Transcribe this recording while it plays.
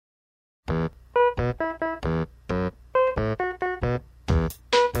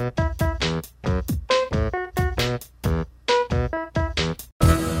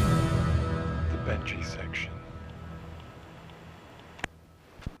Benji section.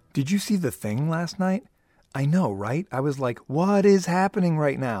 Did you see The Thing last night? I know, right? I was like, what is happening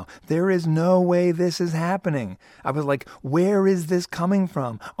right now? There is no way this is happening. I was like, where is this coming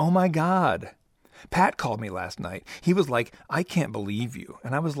from? Oh my God. Pat called me last night. He was like, I can't believe you.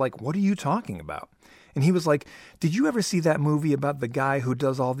 And I was like, what are you talking about? And he was like, did you ever see that movie about the guy who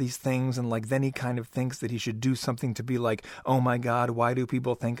does all these things and like then he kind of thinks that he should do something to be like, oh my God, why do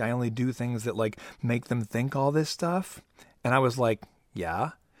people think I only do things that like make them think all this stuff? And I was like,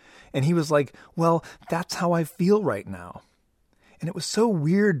 yeah. And he was like, well, that's how I feel right now. And it was so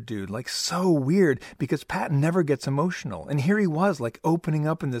weird, dude, like so weird, because Pat never gets emotional. And here he was, like opening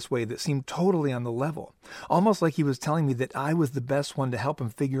up in this way that seemed totally on the level. Almost like he was telling me that I was the best one to help him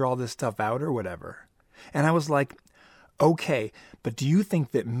figure all this stuff out or whatever. And I was like, okay, but do you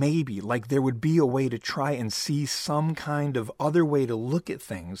think that maybe, like, there would be a way to try and see some kind of other way to look at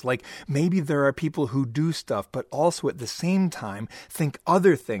things? Like, maybe there are people who do stuff, but also at the same time think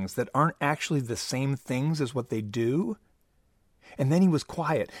other things that aren't actually the same things as what they do? And then he was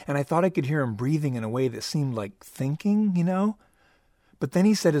quiet, and I thought I could hear him breathing in a way that seemed like thinking, you know? But then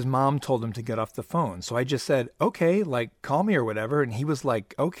he said his mom told him to get off the phone. So I just said, okay, like, call me or whatever. And he was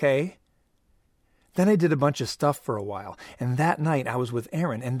like, okay. Then I did a bunch of stuff for a while, and that night I was with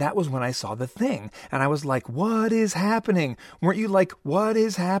Aaron, and that was when I saw The Thing, and I was like, what is happening? Weren't you like, what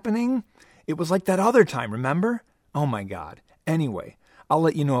is happening? It was like that other time, remember? Oh my God. Anyway, I'll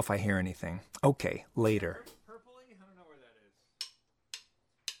let you know if I hear anything. Okay, later. Purpley? I don't know where that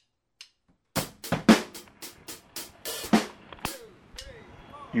is.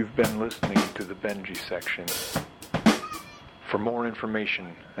 You've been listening to the Benji section. For more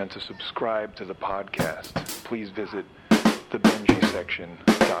information and to subscribe to the podcast, please visit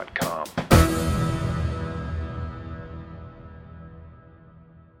thebenjisection.com.